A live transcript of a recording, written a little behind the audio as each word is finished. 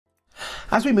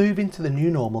As we move into the new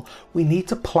normal, we need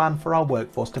to plan for our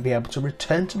workforce to be able to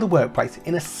return to the workplace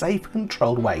in a safe and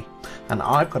controlled way. And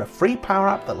I've got a free power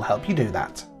app that will help you do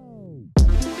that.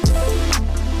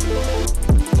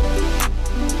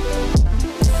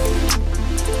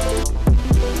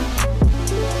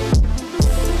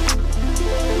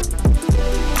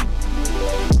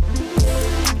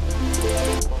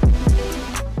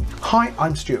 Hi,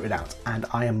 I'm Stuart Ridout and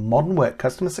I am Modern Work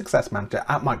Customer Success Manager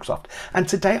at Microsoft, and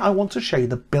today I want to show you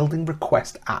the Building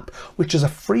Request app, which is a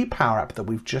free power app that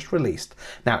we've just released.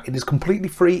 Now, it is completely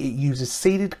free. It uses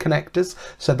seeded connectors,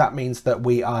 so that means that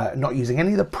we are not using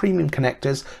any of the premium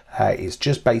connectors. It's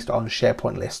just based on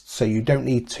SharePoint lists, so you don't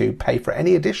need to pay for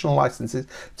any additional licenses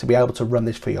to be able to run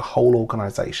this for your whole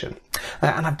organization.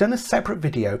 And I've done a separate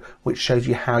video which shows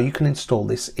you how you can install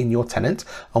this in your tenant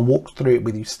and walk through it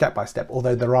with you step by step,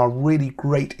 although there are really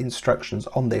great instructions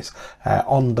on this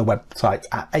on the website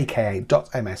at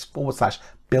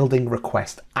aka.ms/building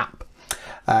request app.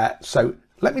 So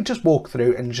let me just walk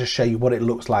through and just show you what it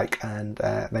looks like, and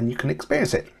then you can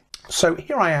experience it. So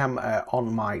here I am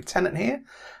on my tenant here,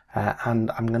 and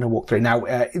I'm going to walk through. Now,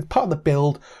 it's part of the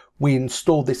build. We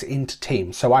installed this into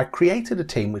Teams. So I created a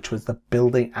team, which was the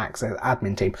Building Access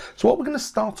Admin team. So what we're going to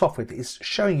start off with is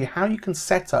showing you how you can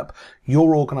set up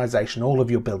your organization, all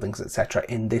of your buildings, etc.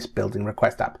 in this Building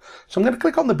Request app. So I'm going to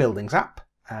click on the Buildings app.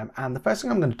 And the first thing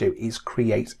I'm going to do is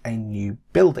create a new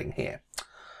building here.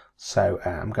 So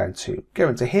I'm going to go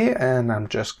into here and I'm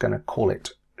just going to call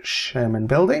it Sherman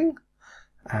Building.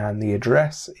 And the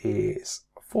address is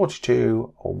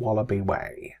 42 Wallaby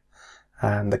Way.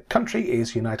 And the country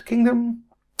is United Kingdom.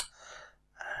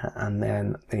 And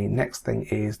then the next thing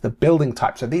is the building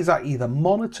type. So these are either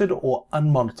monitored or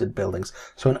unmonitored buildings.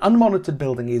 So an unmonitored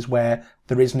building is where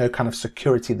there is no kind of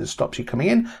security that stops you coming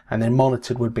in. And then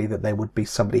monitored would be that there would be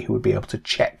somebody who would be able to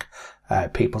check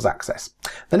people's access.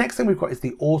 The next thing we've got is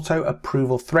the auto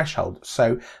approval threshold.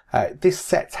 So this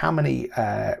sets how many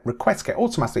requests get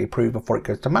automatically approved before it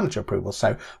goes to manager approval.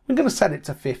 So we're going to set it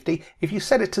to 50. If you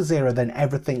set it to 0, then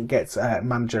everything gets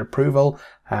manager approval.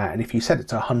 And if you set it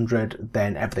to 100,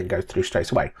 then everything goes through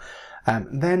straight away.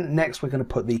 Then next, we're going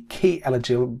to put the key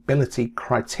eligibility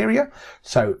criteria.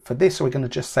 So for this, we're going to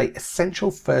just say essential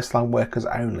first line workers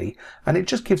only. And it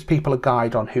just gives people a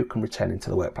guide on who can return into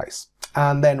the workplace.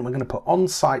 And then we're going to put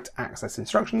on-site access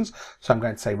instructions. So I'm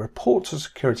going to say report to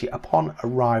security upon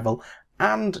arrival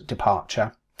and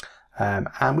departure. And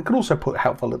we can also put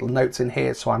helpful little notes in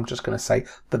here. So I'm just going to say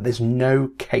that there's no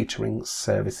catering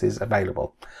services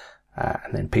available.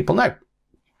 And then people know.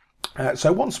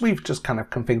 So once we've just kind of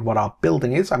configured what our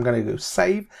building is, I'm going to go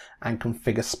save and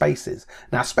configure spaces.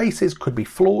 Now, spaces could be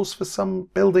floors for some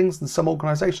buildings and some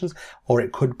organizations, or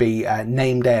it could be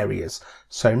named areas.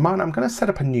 So in mine, I'm going to set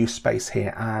up a new space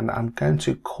here and I'm going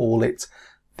to call it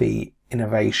the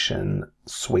Innovation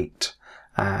Suite.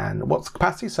 And what's the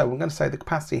capacity? So we're going to say the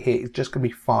capacity here is just going to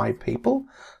be 5 people.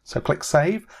 So click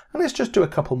save, and let's just do a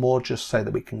couple more just so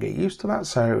that we can get used to that.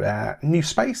 So new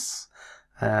space.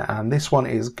 And this one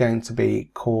is going to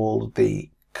be called the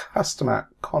Customer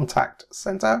Contact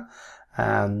Center.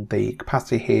 And the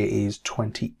capacity here is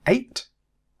 28.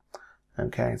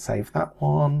 Okay, save that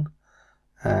one.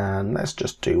 And let's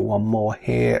just do one more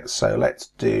here. So let's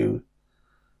do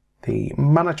the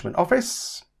Management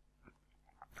Office.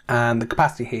 And the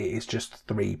capacity here is just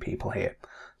 3 people here.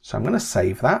 So I'm going to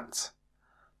save that.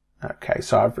 Okay,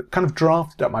 so I've kind of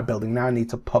drafted up my building. Now I need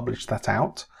to publish that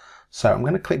out. So I'm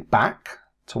going to click back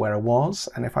to where I was,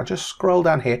 and if I just scroll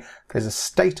down here, there's a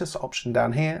status option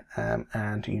down here,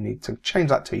 and you need to change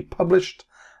that to be published,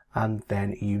 and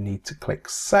then you need to click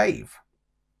save.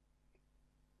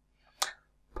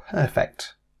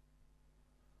 Perfect.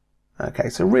 Okay,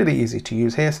 so really easy to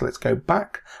use here. So let's go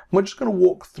back. We're just going to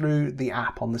walk through the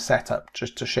app on the setup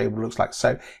just to show you what it looks like.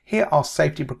 So here are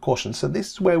safety precautions. So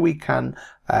this is where we can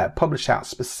publish out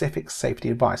specific safety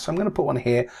advice. So I'm going to put one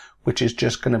here, which is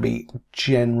just going to be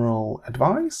general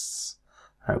advice.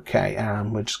 Okay,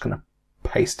 and we're just going to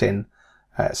paste in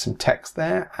some text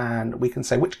there, and we can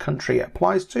say which country it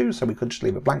applies to. So we could just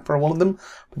leave it blank for all of them,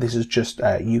 but this is just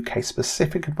UK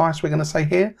specific advice we're going to say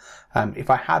here.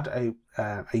 If I had a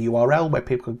URL where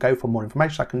people could go for more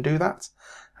information, I can do that.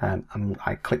 And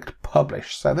I clicked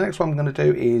publish. So the next one I'm going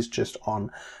to do is just on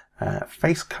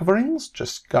face coverings,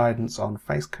 just guidance on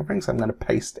face coverings. I'm going to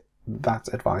paste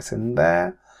that advice in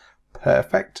there.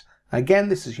 Perfect. Again,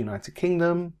 this is United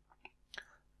Kingdom.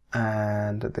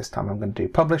 And this time I'm going to do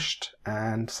published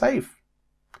and save.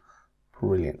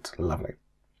 Brilliant. Lovely.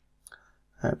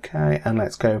 Okay, and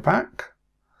let's go back.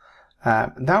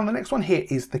 Now the next one here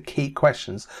is the key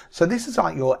questions. So this is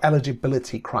like your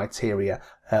eligibility criteria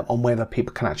on whether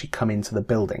people can actually come into the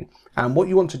building. And what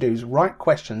you want to do is write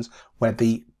questions where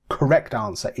the correct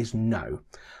answer is no.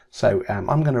 So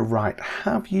I'm going to write,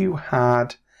 have you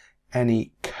had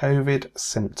any COVID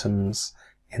symptoms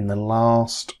in the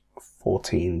last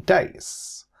 14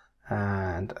 days?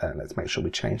 And let's make sure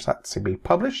we change that to be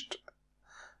published.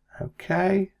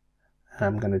 Okay,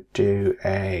 I'm going to do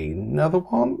another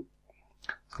one.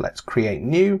 So let's create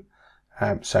new.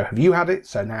 So have you had it?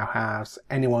 So now has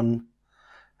anyone,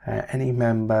 any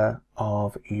member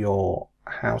of your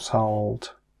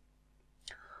household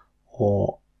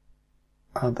or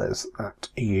others that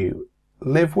you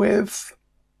live with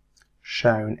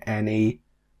shown any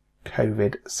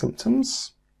COVID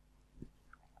symptoms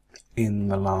in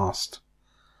the last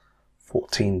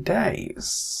 14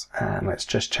 days? And let's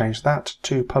just change that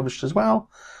to published as well.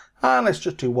 And let's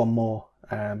just do one more,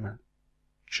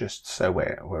 just so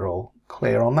we're all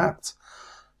clear on that.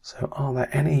 So are there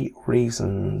any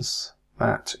reasons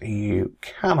that you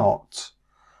cannot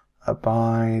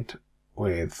abide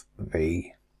with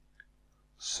the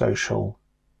social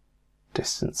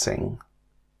distancing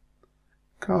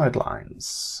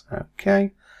guidelines?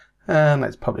 Okay, and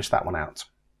let's publish that one out.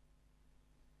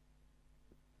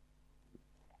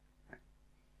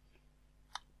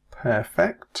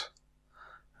 Perfect.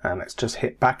 And let's just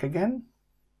hit back again.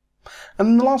 And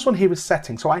then the last one here is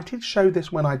settings. So I did show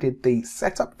this when I did the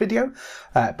setup video,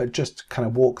 but just to kind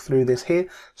of walk through this here.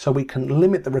 So we can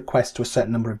limit the request to a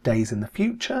certain number of days in the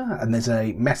future. And there's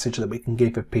a message that we can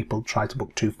give if people try to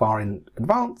book too far in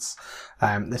advance.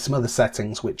 There's some other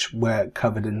settings which were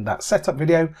covered in that setup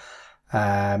video.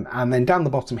 And then down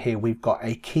the bottom here, we've got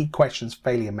a key questions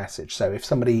failure message. So if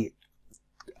somebody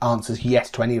answers yes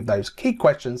to any of those key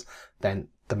questions, then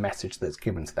the message that's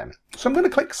given to them. So I'm going to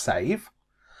click save.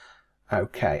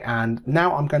 Okay, and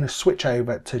now I'm going to switch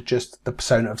over to just the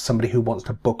persona of somebody who wants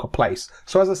to book a place.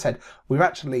 So as I said, we've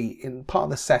actually, in part of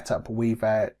the setup, we've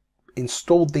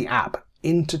installed the app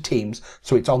into Teams,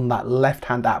 so it's on that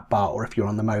left-hand app bar, or if you're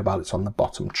on the mobile, it's on the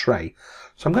bottom tray.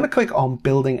 So I'm going to click on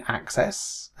Building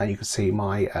Access, and you can see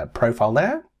my profile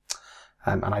there.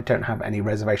 And I don't have any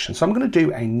reservations. So I'm going to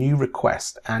do a new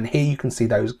request, and here you can see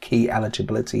those key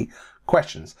eligibility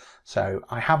questions. So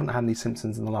I haven't had any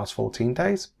symptoms in the last 14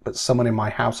 days, but someone in my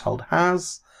household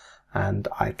has, and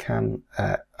I can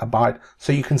abide.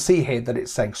 So you can see here that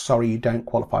it's saying, sorry, you don't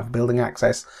qualify for building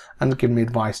access, and giving me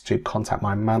advice to contact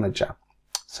my manager.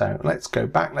 So let's go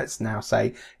back. Let's now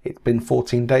say it's been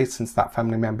 14 days since that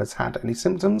family member's had any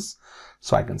symptoms.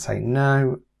 So I can say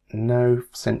no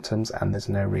symptoms, and there's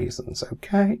no reasons.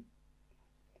 Okay.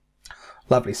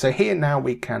 Lovely. So here now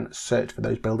we can search for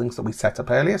those buildings that we set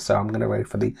up earlier. So I'm going to go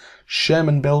for the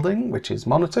Sherman building, which is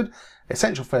monitored.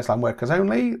 Essential first line workers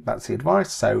only. That's the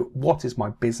advice. So what is my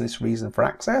business reason for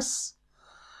access?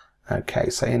 Okay,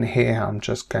 so in here I'm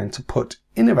just going to put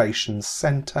Innovation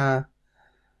Centre,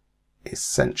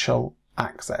 essential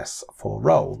access for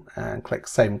role, and click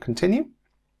save and continue.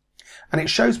 And it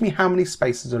shows me how many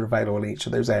spaces are available in each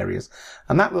of those areas.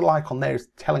 And that little icon there is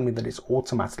telling me that it's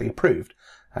automatically approved.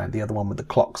 The other one with the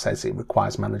clock says it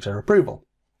requires manager approval.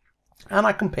 And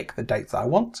I can pick the dates that I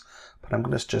want, but I'm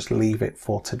going to just leave it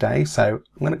for today. So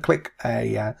I'm going to click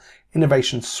a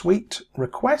Innovation Suite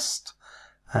request,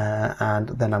 and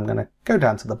then I'm going to go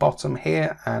down to the bottom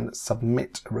here and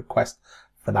submit a request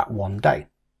for that one day.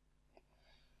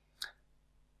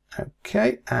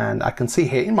 Okay, and I can see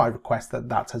here in my request that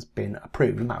that has been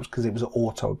approved, and that was because it was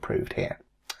auto approved here.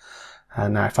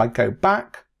 And now if I go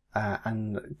back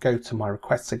and go to my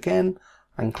requests again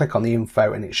and click on the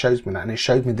info, and it shows me that, and it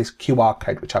shows me this QR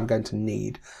code which I'm going to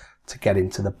need to get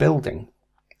into the building.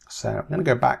 So I'm going to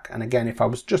go back, and again, if I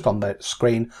was just on the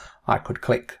screen, I could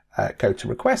click go to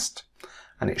request,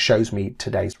 and it shows me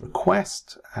today's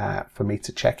request for me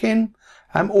to check in.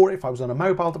 Or if I was on a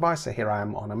mobile device, so here I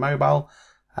am on a mobile,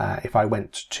 if I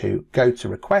went to go to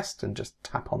request and just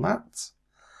tap on that,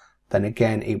 then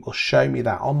again it will show me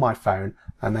that on my phone,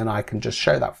 and then I can just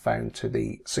show that phone to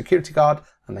the security guard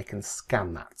and they can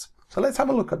scan that. So let's have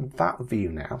a look at that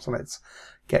view now. So let's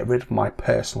get rid of my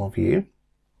personal view,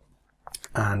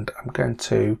 and I'm going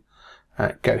to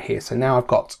go here. So now I've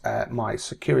got my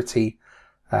security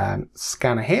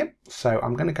scanner here. So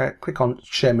I'm going to go click on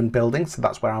Sherman building. So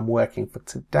that's where I'm working for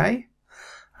today.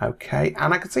 Okay,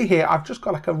 and I can see here I've just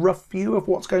got like a rough view of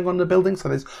what's going on in the building. So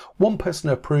there's one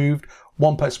person approved,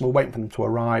 one person we're waiting for them to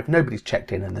arrive, nobody's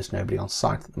checked in, and there's nobody on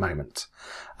site at the moment.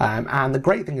 And the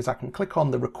great thing is I can click on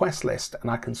the request list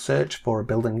and I can search for a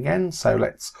building again. So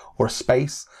or a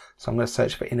space. So I'm going to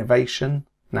search for innovation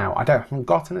Now I haven't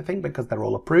got anything because they're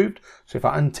all approved. So if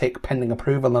I untick pending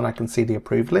approval, then I can see the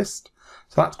approved list.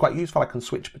 So that's quite useful. I can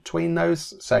switch between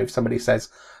those. So if somebody says,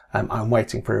 I'm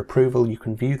waiting for approval, you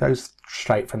can view those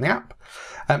straight from the app.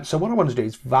 So what I want to do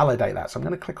is validate that. So I'm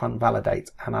going to click on validate,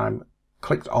 and I'm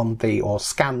clicked on or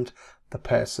scanned the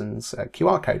person's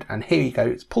QR code. And here you go.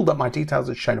 It's pulled up my details.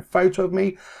 It's shown a photo of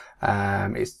me.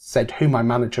 It's said who my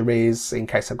manager is in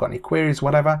case I've got any queries,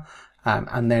 whatever.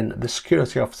 And then the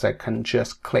security officer can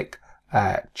just click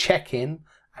check in.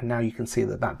 And now you can see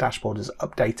that that dashboard is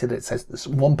updated. It says this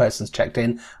one person's checked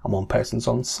in and one person's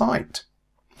on site.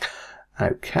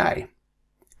 Okay.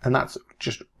 And that's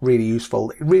just really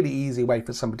useful, really easy way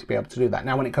for somebody to be able to do that.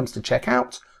 Now, when it comes to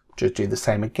checkout, just do the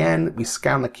same again. We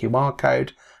scan the QR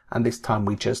code, and this time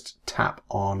we just tap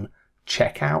on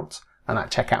checkout, and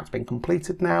that checkout's been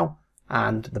completed now,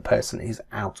 and the person is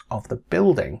out of the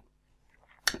building.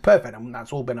 Perfect, and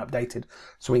that's all been updated,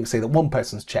 so we can see that one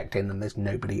person's checked in and there's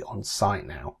nobody on site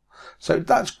now. So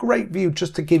that's great view,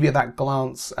 just to give you that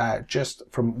glance, just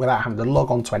from without having to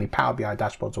log on to any Power BI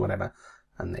dashboards or whatever.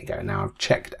 And there you go. Now I've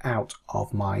checked out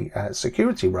of my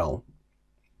security role.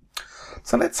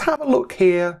 So let's have a look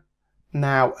here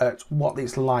now at what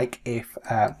it's like if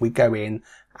we go in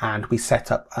and we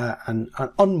set up an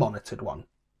unmonitored one.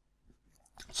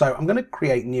 So I'm going to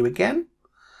create new again.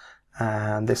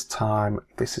 And this time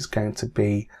this is going to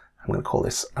be, I'm going to call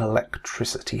this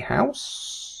Electricity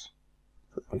House.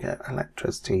 There we go,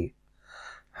 Electricity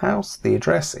House. The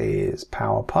address is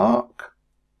Power Park.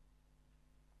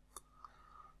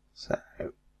 So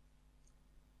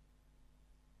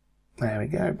there we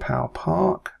go, Power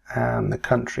Park, and the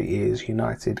country is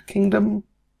United Kingdom.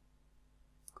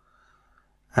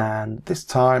 And this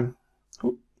time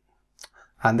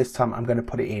I'm going to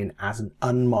put it in as an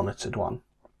unmonitored one.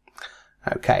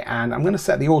 Okay, and I'm going to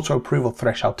set the auto approval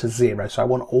threshold to 0. So I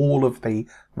want all of the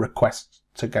requests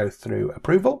to go through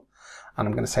approval. And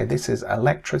I'm going to say this is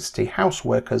electricity house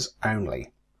workers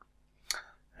only.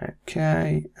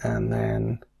 Okay, and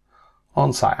then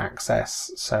on-site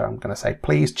access. So I'm going to say,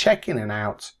 please check in and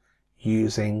out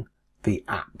using the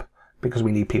app, because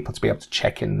we need people to be able to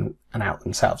check in and out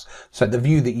themselves. So the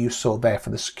view that you saw there for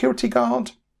the security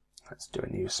guard, let's do a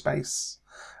new space.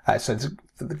 So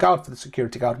the guard for the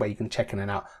security guard, where you can check in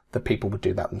and out, the people would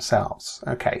do that themselves.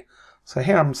 Okay, so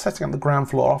here I'm setting up the ground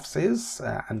floor offices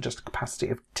and just a capacity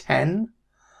of 10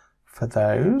 for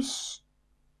those.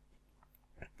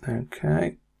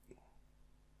 Okay.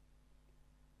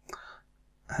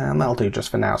 And that'll do just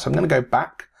for now. So I'm going to go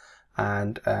back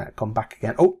and come back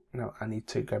again. Oh, no, I need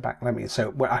to go back.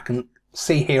 So where I can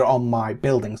see here on my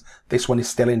buildings, this one is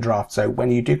still in draft. So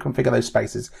when you do configure those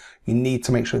spaces, you need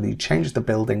to make sure that you change the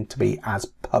building to be as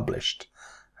published.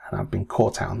 And I've been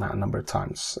caught out on that a number of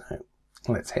times. So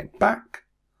let's hit back.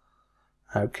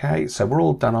 Okay, so we're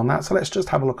all done on that. So let's just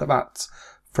have a look at that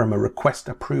from a request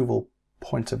approval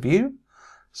point of view.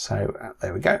 So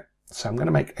there we go. So I'm going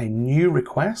to make a new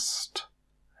request.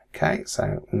 Okay,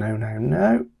 so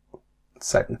no.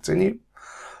 So continue.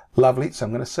 Lovely. So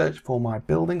I'm going to search for my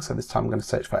building. So this time I'm going to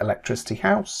search for electricity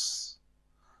house.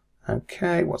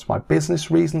 Okay, what's my business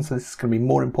reason? So this is going to be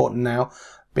more important now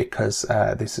because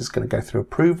this is going to go through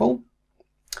approval.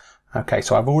 Okay,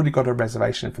 so I've already got a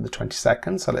reservation for the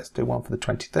 22nd. So let's do one for the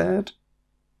 23rd.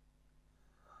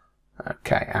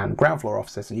 Okay, and ground floor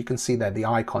offices. And you can see there the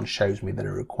icon shows me that it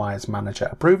requires manager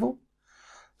approval.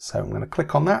 So I'm going to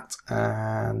click on that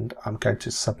and I'm going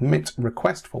to submit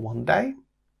request for 1 day.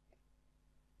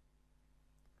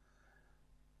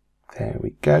 There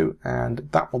we go. And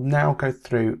that will now go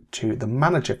through to the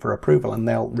manager for approval, and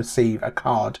they'll receive a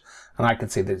card, and I can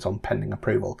see that it's on pending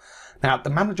approval. Now, the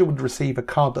manager would receive a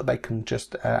card that they can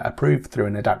just approve through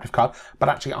an adaptive card, but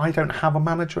actually I don't have a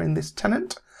manager in this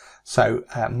tenant. So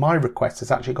my request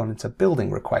has actually gone into building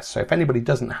requests. So if anybody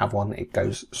doesn't have one, it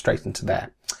goes straight into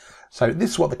there. So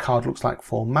this is what the card looks like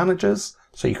for managers.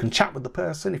 So you can chat with the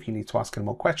person if you need to ask any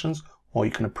more questions, or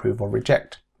you can approve or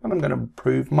reject. And I'm going to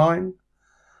approve mine.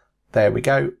 There we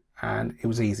go. And it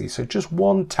was easy. So just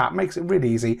one tap makes it really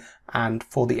easy. And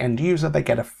for the end user, they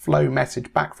get a flow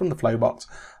message back from the flow box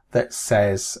that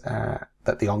says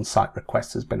that the on-site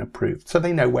request has been approved. So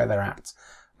they know where they're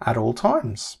at all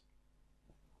times.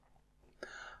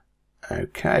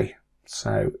 Okay,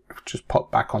 so just pop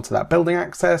back onto that building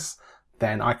access.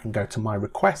 Then I can go to my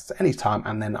requests anytime,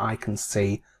 and then I can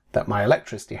see that my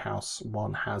electricity house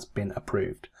one has been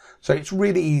approved. So it's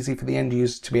really easy for the end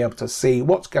user to be able to see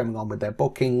what's going on with their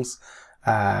bookings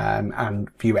and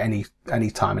view any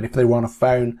time. And if they were on a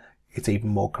phone, it's even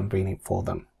more convenient for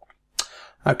them.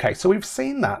 Okay, so we've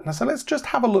seen that. Now, so let's just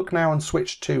have a look now and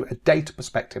switch to a data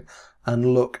perspective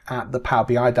and look at the Power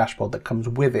BI dashboard that comes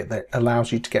with it that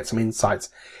allows you to get some insights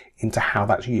into how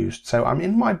that's used. So I'm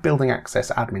in my building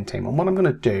access admin team, and what I'm going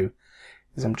to do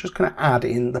is I'm just going to add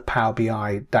in the Power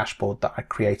BI dashboard that I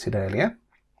created earlier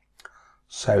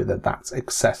so that that's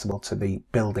accessible to the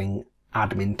building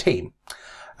admin team.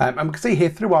 And we can see here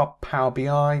through our Power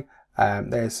BI,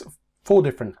 there's 4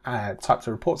 different types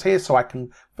of reports here, so I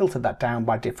can filter that down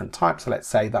by different types. So let's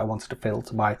say that I wanted to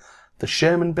filter by the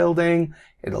Sherman building.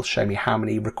 It'll show me how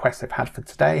many requests they've had for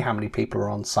today, how many people are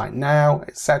on site now,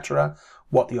 etc.,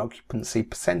 what the occupancy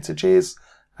percentage is.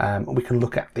 We can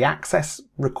look at the access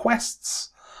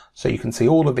requests, so you can see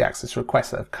all of the access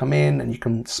requests that have come in, and you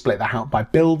can split that out by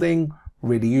building,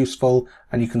 really useful,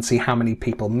 and you can see how many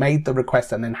people made the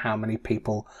request and then how many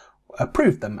people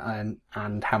approved them,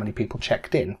 and how many people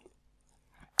checked in.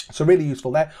 So really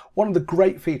useful there. One of the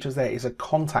great features there is a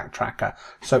contact tracker.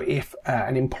 So if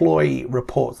an employee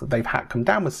reports that they've had come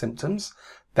down with symptoms,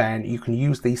 then you can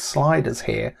use these sliders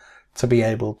here to be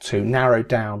able to narrow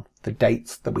down the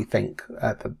dates that we think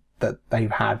that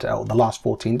they've had the last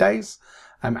 14 days.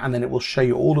 And then it will show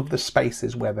you all of the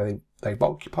spaces where they've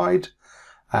occupied.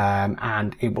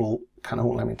 And it will kind of,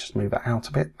 let me just move that out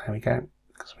a bit. There we go.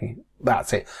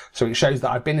 That's it. So it shows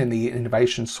that I've been in the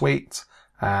innovation suite.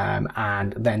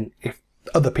 And then if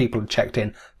other people had checked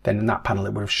in, then in that panel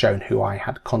it would have shown who I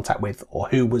had contact with or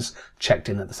who was checked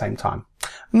in at the same time.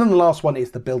 And then the last one is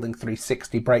the Building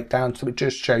 360 breakdown. So it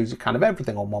just shows you kind of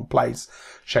everything on one place,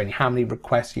 showing you how many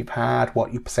requests you've had,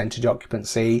 what your percentage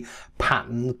occupancy,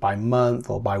 patterns by month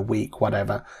or by week,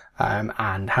 whatever,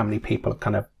 and how many people have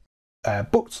kind of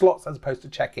booked slots as opposed to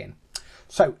check in.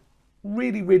 So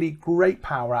really, really great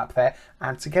Power App there.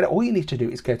 And to get it, all you need to do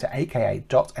is go to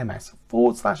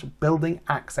aka.ms/building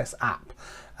access app.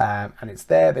 And it's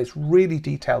there. There's really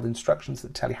detailed instructions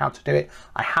that tell you how to do it.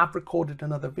 I have recorded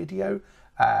another video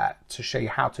to show you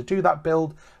how to do that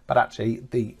build, but actually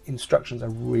the instructions are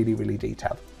really, really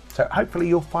detailed. So hopefully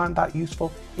you'll find that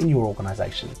useful in your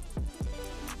organization.